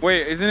girls.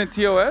 Wait, isn't it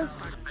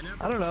TOS?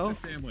 I don't know.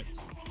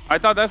 I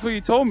thought that's what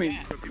you told me.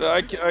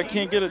 I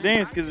can't get a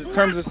dance because it's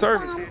terms of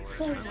service.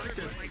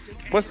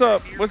 What's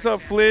up? What's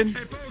up, Flynn?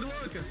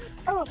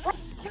 Oh,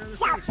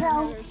 what's up,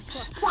 bro?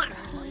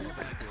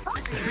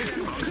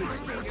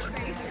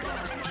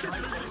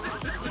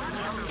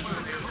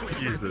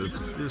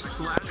 Jesus. You're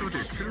slapped with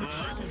your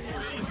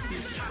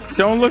tooth.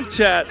 Don't look,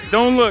 chat.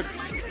 Don't look.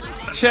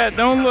 Chat,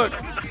 don't look.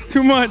 It's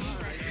too much.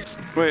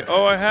 Wait,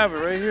 oh, I have it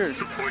right here.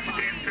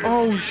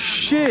 Oh,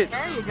 shit.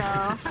 There you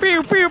go.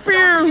 Pew, pew, pew.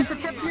 Don't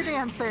forget to tip your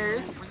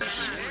dancers.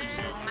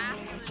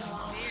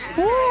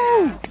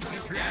 Woo!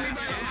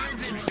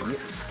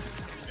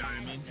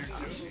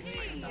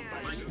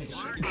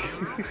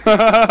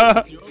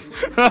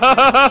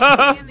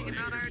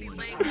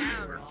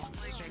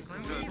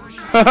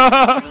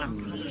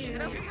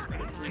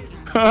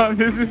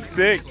 This is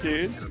sick,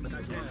 dude.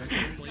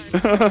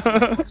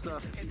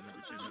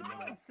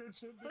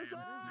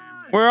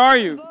 Where are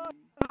you?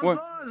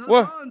 What?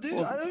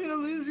 Dude, I don't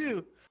even lose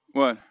you.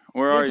 What?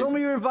 Where are You told you?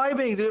 me you were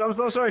vibing, dude. I'm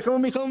so sorry.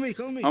 Come with me.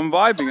 I'm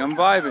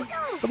vibing.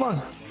 Come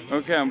on.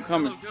 Okay, I'm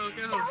coming.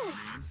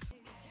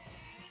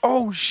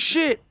 Oh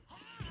shit!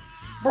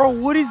 Bro,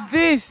 what is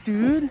this,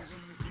 dude?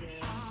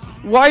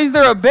 Why is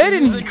there a bed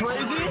in here?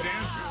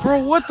 Bro,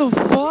 what the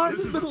fuck?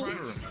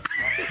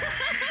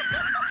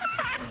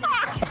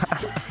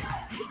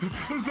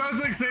 It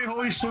sounds like saying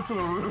holy shit to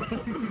the room.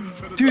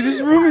 Dude, this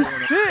room is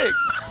sick.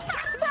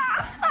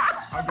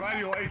 I'm glad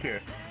you like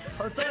it.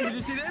 Hassan, did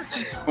you see this?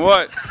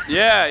 What?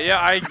 Yeah,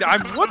 I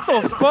what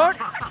the fuck?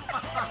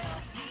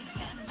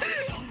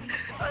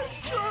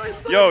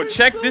 Yo,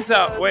 check this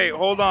out. Wait,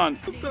 hold on.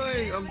 I'm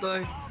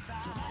dying.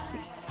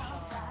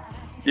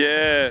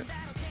 Yeah.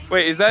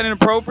 Wait, is that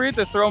inappropriate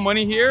to throw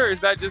money here, or is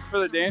that just for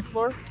the dance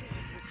floor?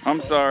 I'm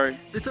sorry.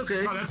 It's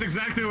okay. No, that's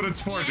exactly what it's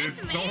for, dude.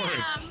 Don't worry.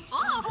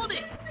 Oh, hold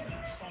it.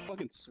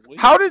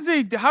 How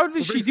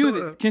does she do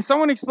this? Can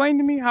someone explain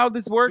to me how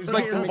this works? It's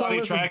Like, like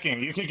body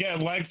tracking. You could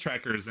get leg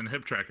trackers and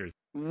hip trackers.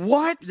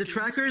 what? The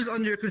trackers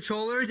on your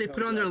controller, they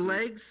put on their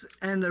legs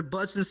and their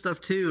butts and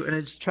stuff too, and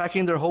it's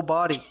tracking their whole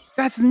body.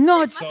 That's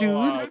nuts, So,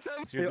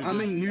 dude.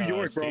 I'm in New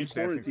York, bro. I'm stage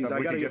dancing quarantined. stuff, I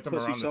we gotta could get them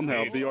pussy around the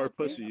somehow. stage. VR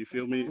pussy, you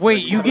feel me?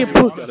 Wait, you get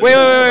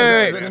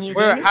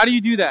wait. How do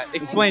you do that?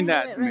 Explain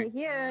that to me.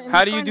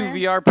 How do you do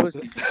VR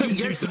pussy? He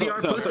gets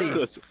VR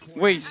pussy.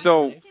 Wait,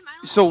 so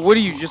what do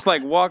you just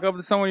like walk up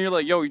to someone and you're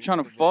like, yo, you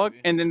trying to fuck?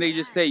 And then they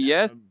just say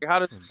yes? How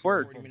does it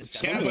work?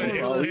 Yeah,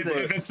 but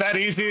if it's that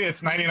easy,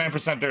 it's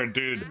 99% they're a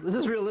dude. This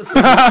is realistic.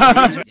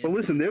 But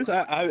listen,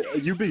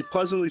 you'd be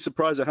pleasantly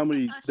surprised at how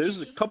many.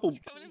 There's a couple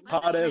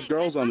hot ass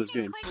girls on this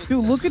game.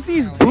 Dude, look at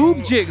these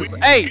boob jiggles.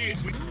 Hey,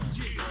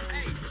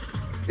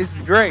 this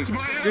is great. It's my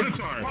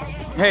avatar.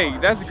 Hey,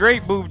 that's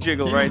great boob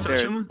jiggle right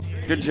there.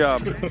 Good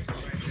job.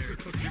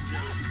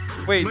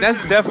 Wait,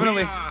 that's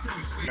definitely.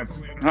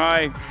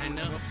 Hi.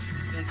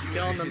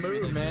 Get on the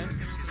move, man.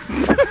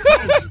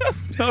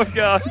 Oh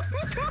god.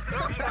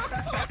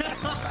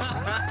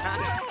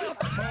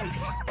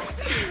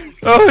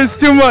 Oh, it's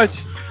too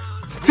much.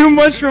 It's too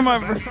much for my.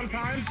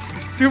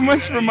 It's too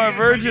much for my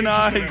virgin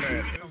eyes.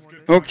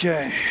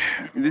 Okay,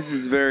 this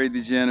is very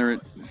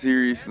degenerate.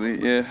 Seriously,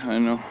 yeah, I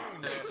know.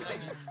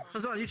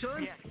 Hassan, you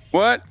chilling?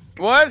 What?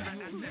 What?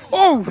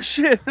 Oh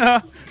shit!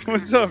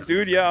 What's up,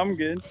 dude? Yeah, I'm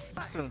good.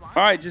 All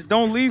right, just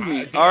don't leave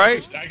me. All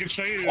right. I can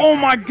show you. Oh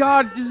my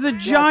God, this is a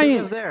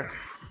giant. There.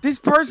 This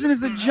person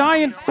is a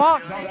giant No,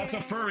 fox. that's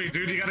a furry,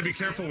 dude. You gotta be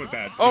careful with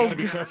that. You Oh, gotta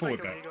be careful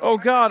with that. Oh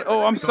God.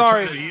 Oh, I'm Don't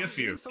try to sorry. yiff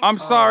you. I'm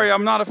sorry.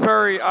 I'm not a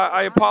furry.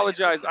 I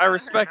apologize. I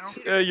respect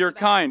your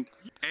kind.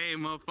 Hey,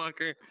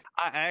 motherfucker.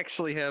 I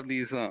actually have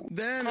these on.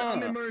 Ben,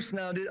 I'm immersed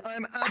now, dude.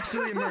 I'm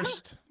absolutely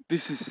immersed.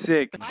 This is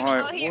sick. All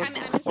Oh, right. here, What I'm the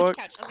at the fuck?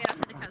 couch. Okay, I'll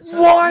sit the couch.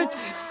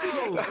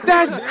 What?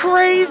 That's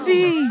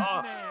crazy.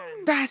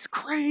 That's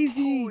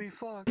crazy. Holy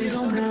fuck.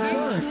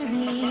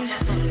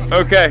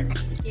 Okay.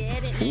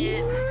 Get it,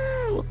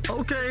 man.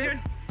 Okay.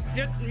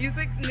 Just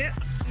music.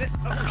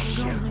 Oh,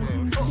 shit.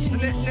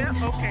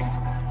 Okay.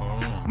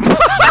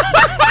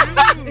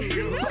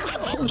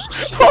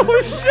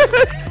 Oh shit!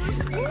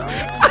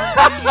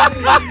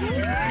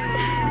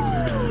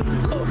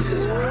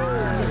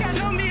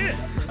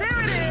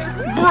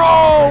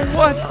 Bro,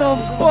 what the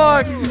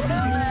fuck?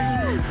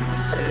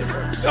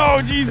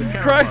 Oh Jesus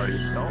Christ!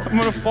 I'm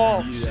gonna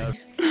fall.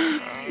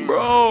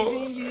 Bro,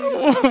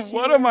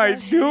 what am I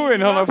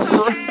doing on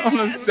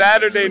a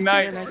Saturday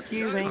night?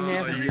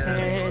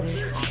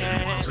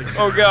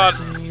 Oh God!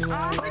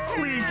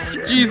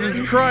 Jesus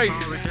Christ!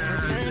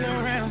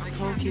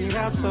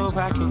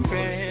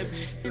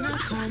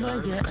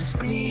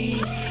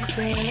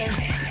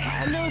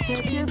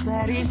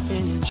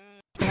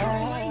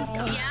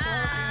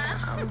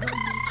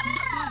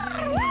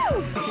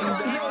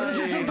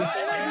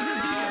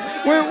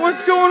 Wait,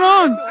 what's going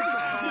on?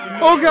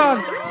 Oh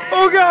God!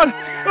 Oh God!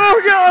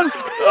 Oh God!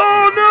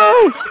 Oh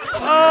no!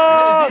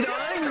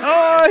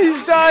 Oh,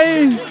 he's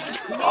dying!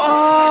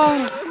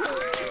 Oh!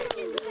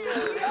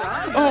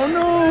 Oh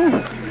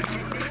no!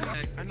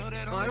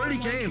 I already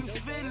came.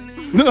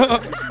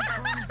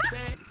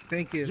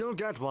 Thank you. You'll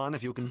get one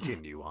if you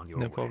continue on your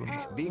way. problem.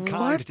 Be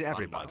kind What? to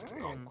everybody.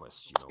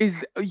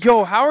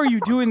 Yo, how are you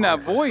doing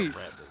that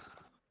voice?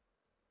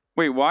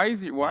 Wait, why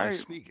is he? Why?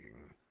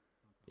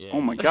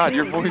 Oh my God,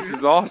 your voice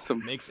is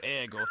awesome. Makes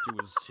air go through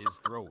his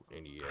throat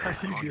and he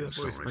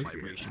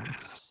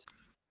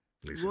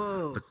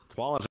Whoa. The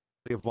quality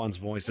of one's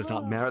voice does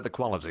not merit the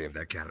quality of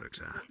their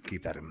character.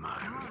 Keep that in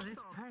mind.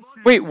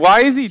 Wait,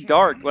 why is he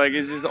dark? Like,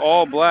 it's just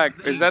all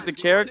black. Is that the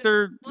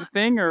character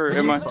thing, or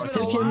am I?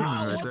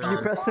 Can you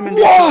press him in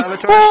Whoa!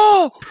 the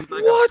Oh!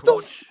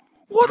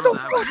 What the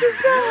fuck is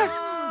that?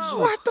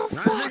 What the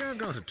fuck?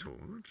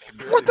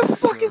 What the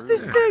fuck is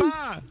this thing?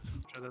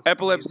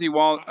 Epilepsy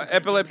warning,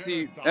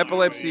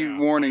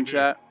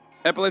 chat.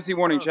 Epilepsy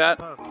warning, chat.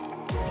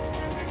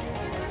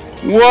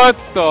 What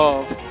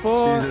the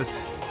fuck?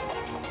 Jesus.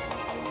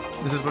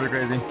 This is pretty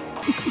crazy.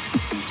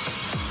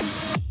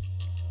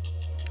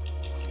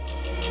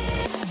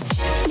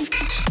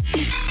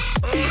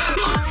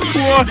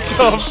 What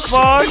the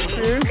fuck,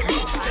 dude?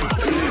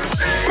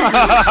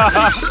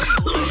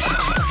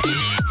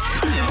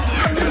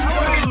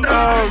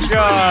 Oh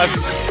God.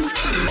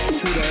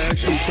 Dude, I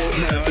actually thought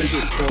my eyes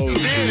were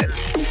closed.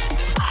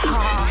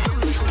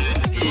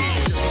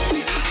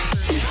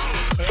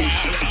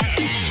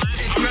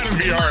 I'm not in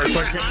VR, so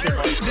I can't get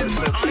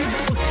my.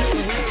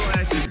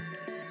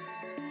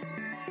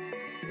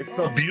 It's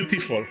so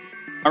beautiful.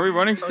 Are we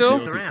running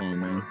still?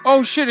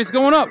 Oh shit, it's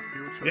going up.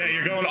 Yeah,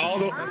 you're going all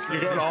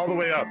the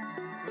way up.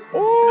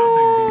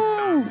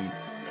 Oh!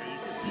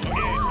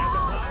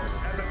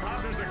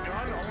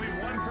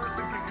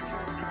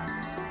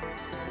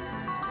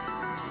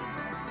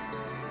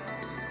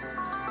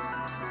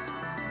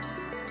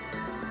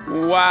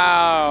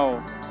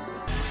 Wow.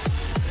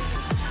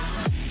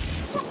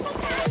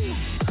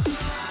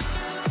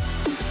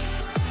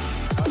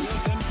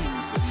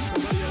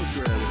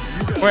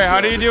 Wait,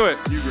 how do you do it?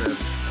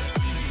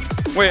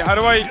 Wait, how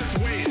do I? Just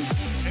wait.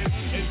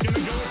 It's gonna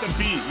go with the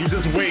beat. You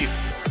just wait.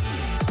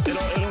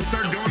 It'll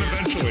start going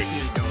eventually.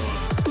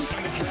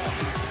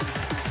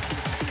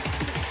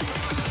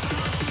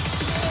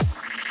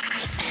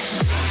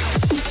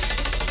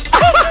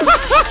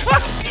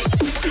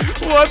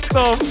 What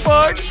the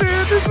fuck,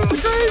 dude? This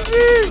is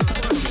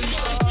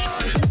crazy.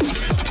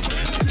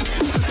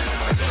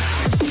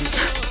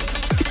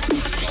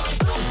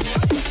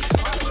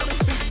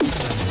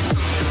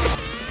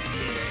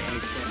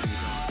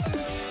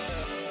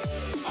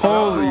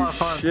 Holy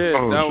shit,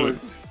 that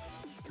was...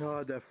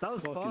 God, that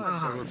was fun.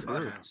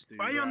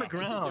 Why are you on the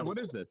ground? What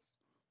is this?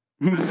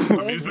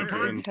 Amusement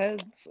park?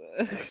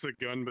 It's a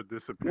gun, but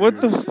disappears.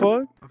 What the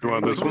fuck? You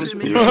want this one?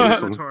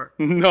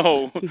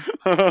 No.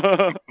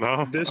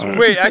 No? This one?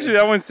 Wait, actually,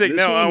 that one's sick. This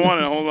No, I one-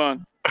 want it. Hold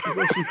on.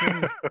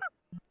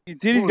 Your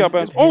titties got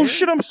bounced. Oh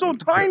shit, I'm so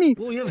tiny.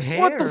 Oh, you have hair,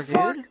 What the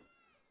fuck?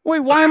 Wait,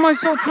 why am I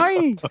so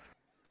tiny?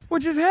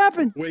 What just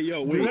happened? Wait,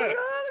 yo, wait.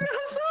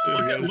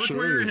 Look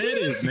where your head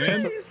is,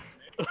 man.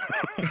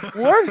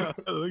 What?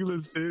 Look at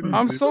this titties.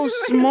 I'm so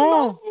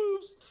small.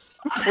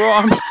 Bro,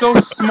 I'm so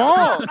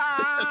small.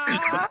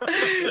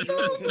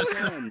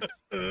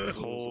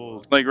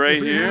 Like right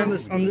Put your hand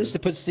here? on this to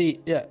put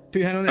seat. Yeah, put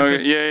your hand on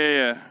this. Okay,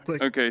 yeah.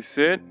 Click. Okay,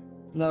 sit.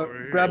 Now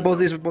grab both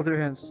these with both your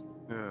hands.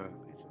 Yeah.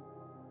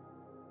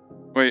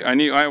 Wait, I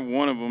have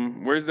one of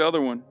them. Where's the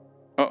other one?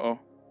 Uh-oh.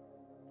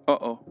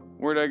 Uh-oh.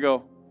 Where'd I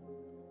go?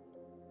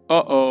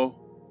 Uh-oh.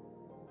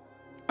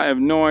 I have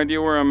no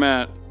idea where I'm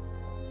at.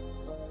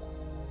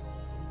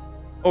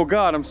 Oh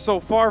God, I'm so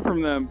far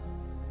from them.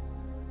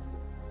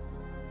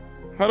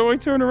 How do I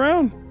turn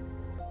around?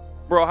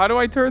 Bro, how do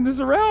I turn this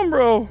around,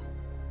 bro?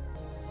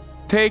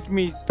 Take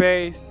me,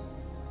 space.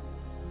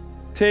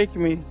 Take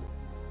me.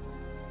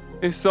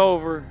 It's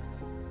over.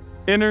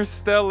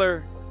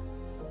 Interstellar.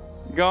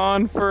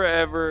 Gone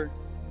forever.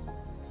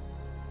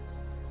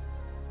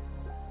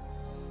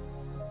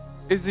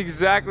 It's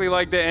exactly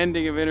like the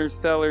ending of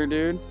Interstellar,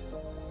 dude.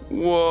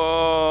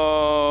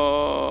 Whoa.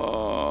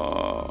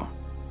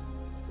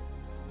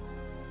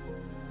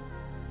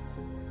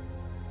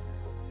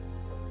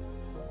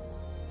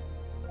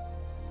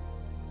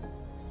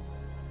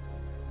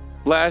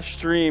 Last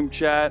stream,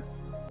 chat.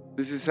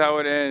 This is how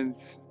it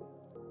ends.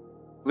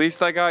 At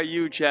least I got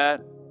you,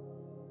 chat.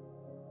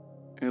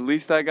 At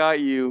least I got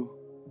you.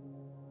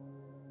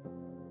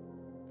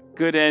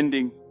 Good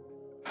ending.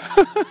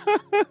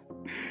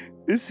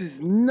 This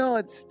is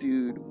nuts,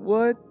 dude.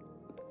 What?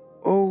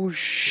 Oh,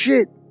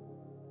 shit.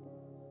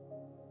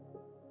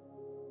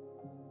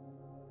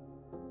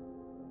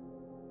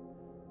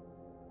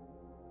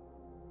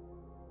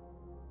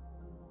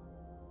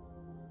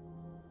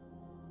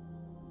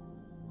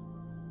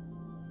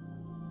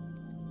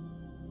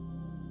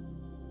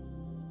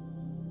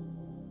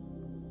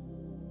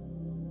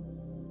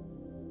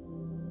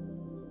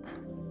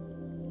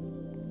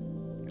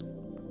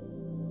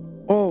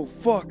 Oh,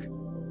 fuck.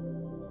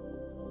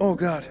 Oh,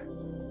 God.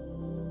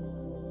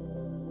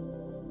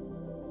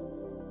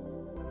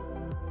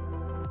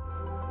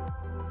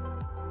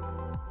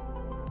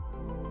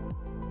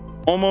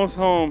 Almost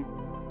home.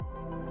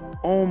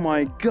 Oh,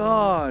 my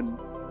God.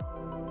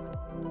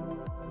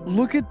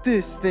 Look at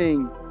this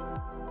thing.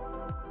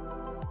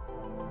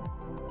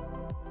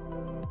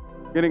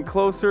 Getting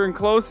closer and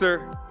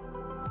closer.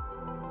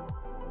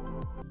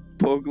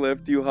 Poke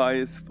left you high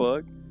as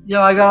fuck. Yo,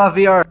 I got off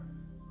VR.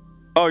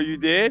 Oh, you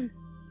did?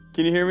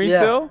 Can you hear me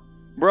Yeah. still?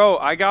 Bro,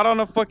 I got on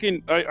a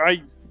fucking...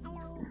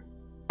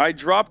 I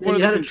dropped one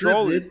of the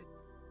controllers. Trip,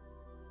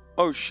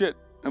 oh, shit.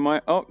 Am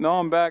I... Oh, no,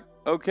 I'm back.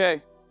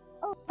 Okay.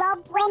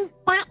 Bob went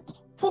back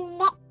to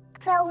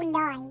Necro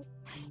 9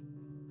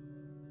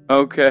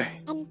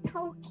 Okay. and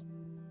Poke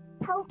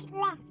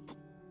left.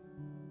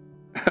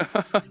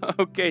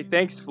 Okay,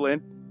 thanks,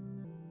 Flynn.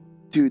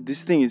 Dude,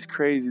 this thing is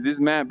crazy. This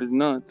map is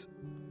nuts.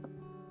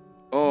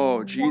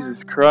 Oh,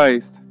 Jesus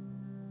Christ.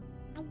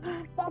 Are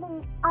you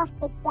getting off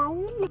the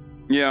game?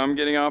 Yeah, I'm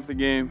getting off the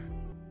game.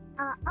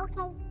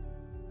 Okay.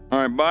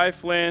 Alright, bye,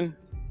 Flynn.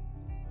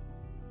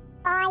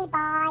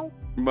 Bye.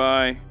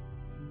 Bye.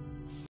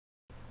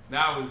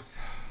 That was...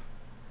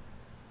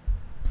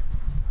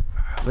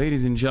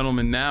 Ladies and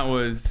gentlemen, that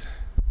was...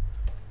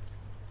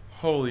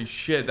 Holy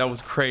shit, that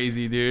was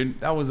crazy,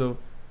 dude. That was a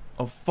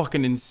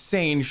fucking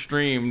insane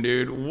stream,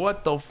 dude.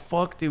 What the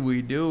fuck did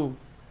we do?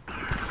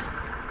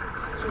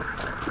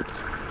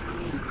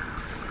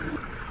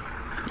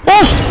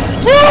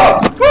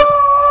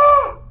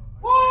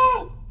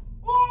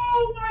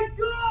 Oh my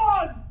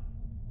God!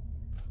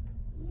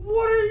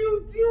 What are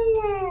you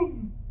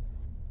doing?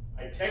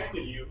 I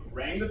texted you,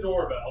 rang the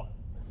doorbell.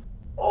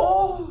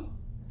 Oh!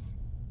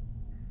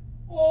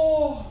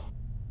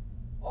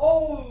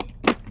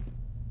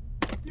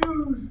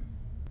 Dude!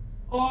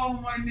 Oh,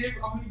 my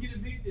neighbor, I'm gonna get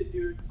evicted,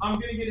 dude. I'm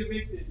gonna get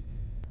evicted.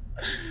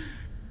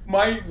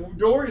 My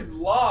door is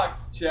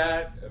locked,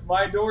 chat.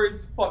 My door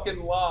is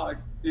fucking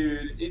locked,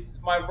 dude.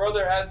 My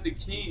brother has the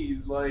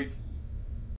keys, like...